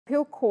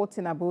appeal court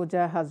in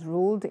Abuja has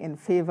ruled in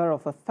favor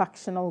of a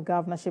factional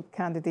governorship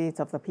candidate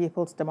of the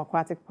People's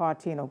Democratic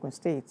Party in Ogun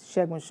State,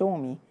 Segun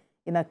Showunmi,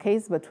 in a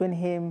case between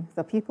him,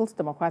 the People's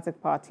Democratic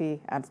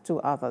Party, and two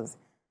others.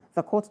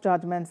 The court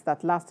judgment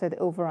that lasted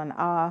over an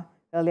hour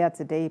earlier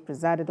today,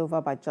 presided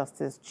over by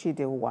Justice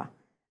Chidewa,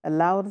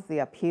 allowed the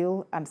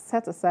appeal and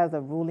set aside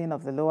the ruling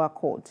of the lower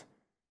court.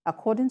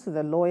 According to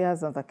the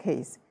lawyers on the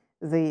case,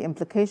 the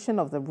implication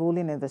of the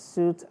ruling in the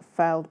suit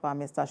filed by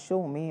Mr.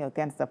 Showunmi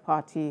against the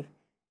party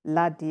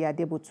Ladi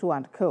Adebutu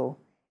and Co.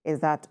 is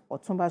that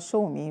Otunba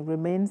Segun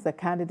remains the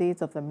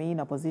candidate of the main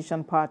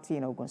opposition party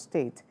in Ogun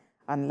State,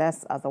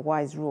 unless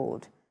otherwise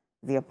ruled.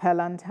 The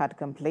appellant had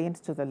complained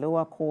to the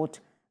lower court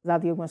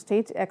that the Ogun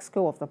State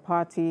exco of the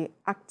party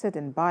acted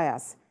in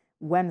bias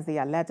when they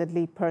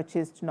allegedly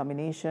purchased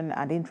nomination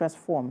and interest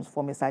forms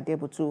for Mr.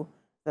 Adebutu,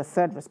 the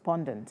third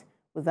respondent,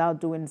 without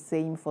doing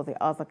same for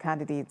the other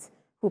candidates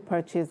who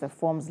purchased the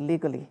forms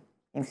legally,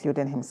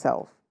 including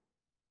himself.